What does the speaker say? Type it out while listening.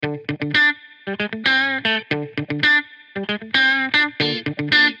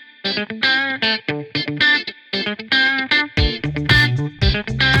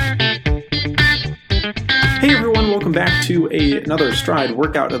another Stride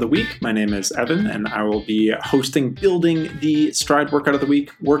Workout of the Week. My name is Evan, and I will be hosting Building the Stride Workout of the Week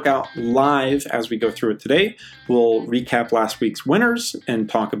workout live as we go through it today. We'll recap last week's winners and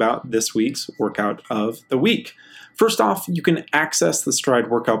talk about this week's Workout of the Week. First off, you can access the Stride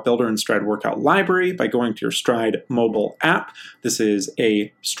Workout Builder and Stride Workout Library by going to your Stride mobile app. This is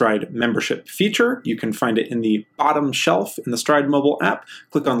a Stride membership feature. You can find it in the bottom shelf in the Stride mobile app.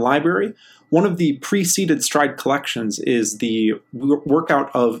 Click on Library. One of the preceded Stride collections is the Workout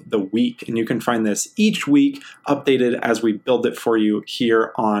of the Week, and you can find this each week updated as we build it for you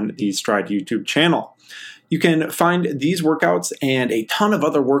here on the Stride YouTube channel. You can find these workouts and a ton of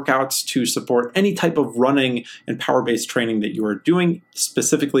other workouts to support any type of running and power-based training that you are doing,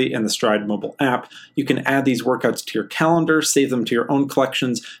 specifically in the Stride mobile app. You can add these workouts to your calendar, save them to your own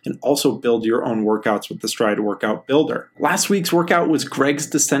collections, and also build your own workouts with the Stride Workout Builder. Last week's workout was Greg's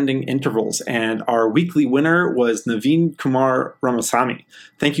Descending Intervals, and our weekly winner was Naveen Kumar Ramasamy.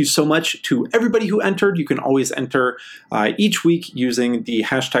 Thank you so much to everybody who entered. You can always enter each week using the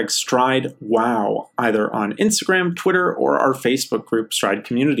hashtag StrideWow, either on Instagram, Twitter, or our Facebook group, Stride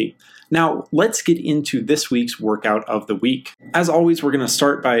Community. Now, let's get into this week's Workout of the Week. As always, we're going to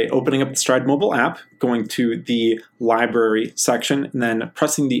start by opening up the Stride mobile app, going to the library section, and then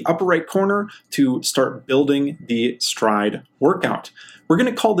pressing the upper right corner to start building the Stride workout. We're going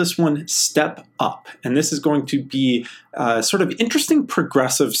to call this one Step Up, and this is going to be a sort of interesting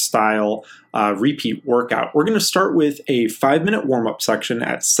progressive style repeat workout. We're going to start with a 5-minute warm-up section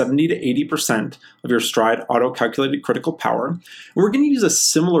at 70 to 80% of your Stride auto-calculated critical power. And we're going to use a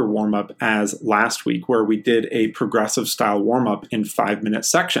similar warm-up as last week, where we did a progressive style warm-up in 5-minute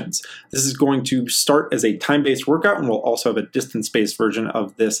sections. This is going to start as a time-based workout, and we'll also have a distance-based version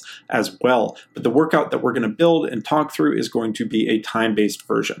of this as well. But the workout that we're going to build and talk through is going to be a time-based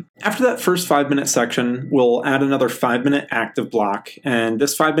version. After that first 5-minute section, we'll add another 5-minute active block, and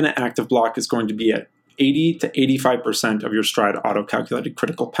this 5-minute active block is going to be at 80 to 85% of your Stride auto-calculated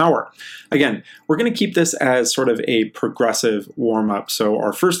critical power. Again, we're going to keep this as sort of a progressive warm-up. So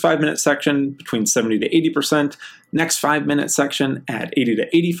our first 5-minute section between 70 to 80%, next 5-minute section at 80 to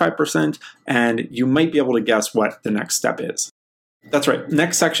 85%, and you might be able to guess what the next step is. That's right.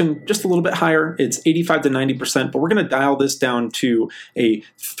 Next section, just a little bit higher. It's 85 to 90%, but we're going to dial this down to a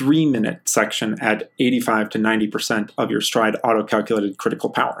 3-minute section at 85 to 90% of your Stride auto-calculated critical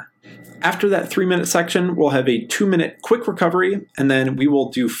power. After that 3-minute section, we'll have a 2-minute quick recovery, and then we will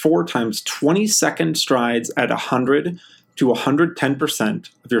do 4 times 20-second strides at 100 to 110%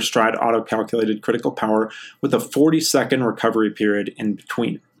 of your Stride auto-calculated critical power with a 40-second recovery period in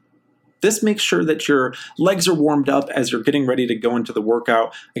between. This makes sure that your legs are warmed up as you're getting ready to go into the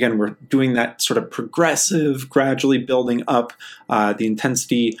workout. Again, we're doing that sort of progressive, gradually building up the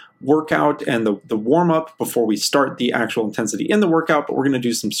intensity workout and the warm-up before we start the actual intensity in the workout, but we're going to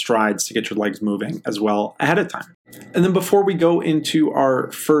do some strides to get your legs moving as well ahead of time. And then before we go into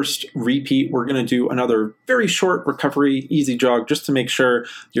our first repeat, we're going to do another very short recovery, easy jog, just to make sure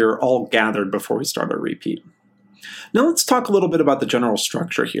you're all gathered before we start our repeat. Now let's talk a little bit about the general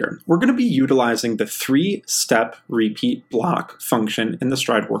structure here. We're going to be utilizing the 3-step repeat block function in the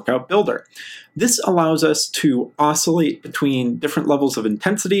Stride Workout Builder. This allows us to oscillate between different levels of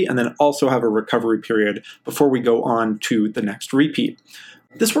intensity and then also have a recovery period before we go on to the next repeat.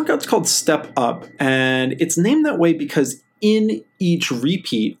 This workout's called Step Up, and it's named that way because in each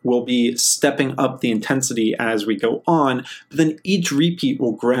repeat, we'll be stepping up the intensity as we go on, but then each repeat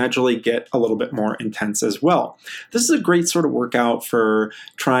will gradually get a little bit more intense as well. This is a great sort of workout for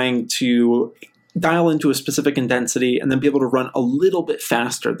trying to dial into a specific intensity and then be able to run a little bit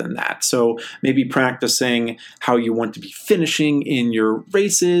faster than that. So maybe practicing how you want to be finishing in your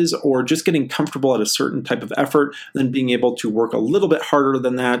races, or just getting comfortable at a certain type of effort, and then being able to work a little bit harder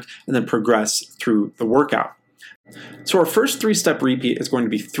than that and then progress through the workout. So our first 3-step repeat is going to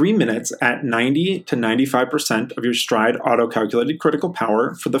be 3 minutes at 90 to 95% of your Stride auto-calculated critical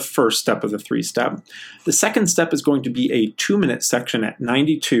power for the first step of the 3-step. The second step is going to be a 2-minute section at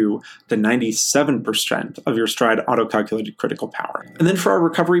 92 to 97% of your Stride auto-calculated critical power. And then for our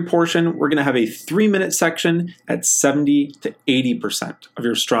recovery portion, we're going to have a 3-minute section at 70 to 80% of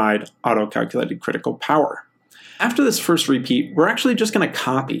your Stride auto-calculated critical power. After this first repeat, we're actually just going to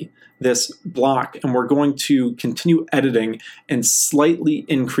copy this block, and we're going to continue editing and slightly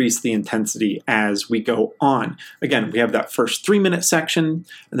increase the intensity as we go on. Again, we have that first 3-minute section,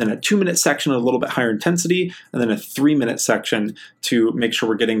 and then a 2-minute section at a little bit higher intensity, and then a 3-minute section to make sure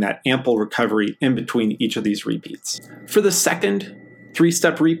we're getting that ample recovery in between each of these repeats. For the second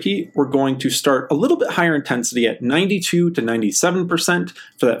 3-step repeat, we're going to start a little bit higher intensity at 92 to 97%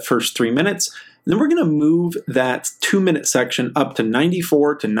 for that first 3 minutes, And then we're going to move that 2-minute section up to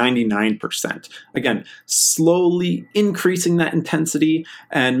 94 to 99%. Again, slowly increasing that intensity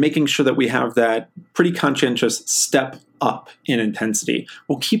and making sure that we have that pretty conscientious step up in intensity.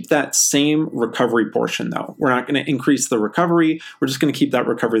 We'll keep that same recovery portion though. We're not going to increase the recovery. We're just going to keep that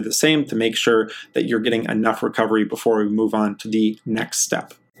recovery the same to make sure that you're getting enough recovery before we move on to the next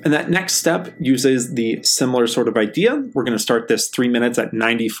step. And that next step uses the similar sort of idea. We're going to start this 3 minutes at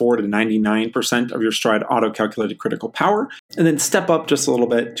 94 to 99% of your Stride auto-calculated critical power, and then step up just a little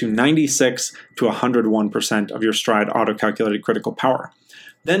bit to 96 to 101% of your Stride auto-calculated critical power.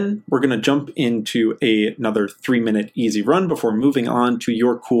 Then we're going to jump into another 3-minute easy run before moving on to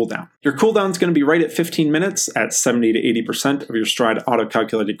your cooldown. Your cooldown is going to be right at 15 minutes at 70 to 80% of your Stride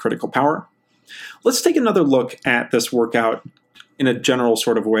auto-calculated critical power. Let's take another look at this workout in a general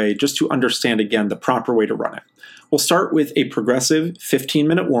sort of way, just to understand again the proper way to run it. We'll start with a progressive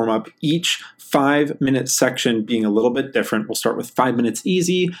 15-minute warm-up, each 5-minute section being a little bit different. We'll start with 5 minutes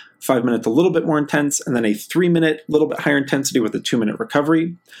easy, 5 minutes a little bit more intense, and then a 3-minute little bit higher intensity with a 2-minute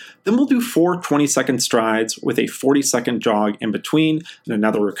recovery. Then we'll do 4 20-second strides with a 40-second jog in between and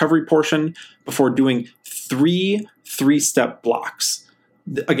another recovery portion before doing 3 3-step blocks.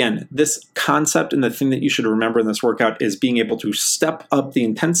 Again, this concept and the thing that you should remember in this workout is being able to step up the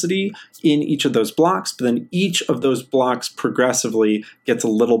intensity in each of those blocks, but then each of those blocks progressively gets a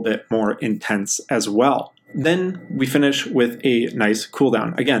little bit more intense as well. Then we finish with a nice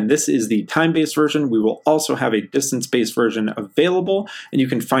cooldown. Again, this is the time-based version. We will also have a distance-based version available, and you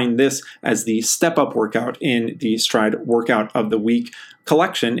can find this as the step-up workout in the Stride Workout of the Week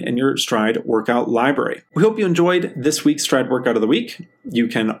collection in your Stride Workout library. We hope you enjoyed this week's Stride Workout of the Week. You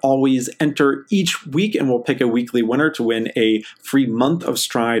can always enter each week, and we'll pick a weekly winner to win a free month of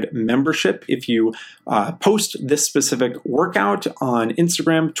Stride membership if you post this specific workout on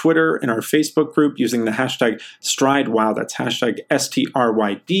Instagram, Twitter, and our Facebook group using the hashtag StrideWow. That's hashtag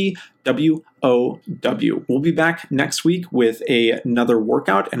STRYDWOW. We'll be back next week with another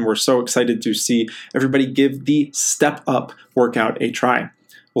workout, and we're so excited to see everybody give the Step Up workout a try.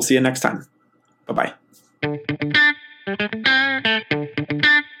 We'll see you next time. Bye-bye.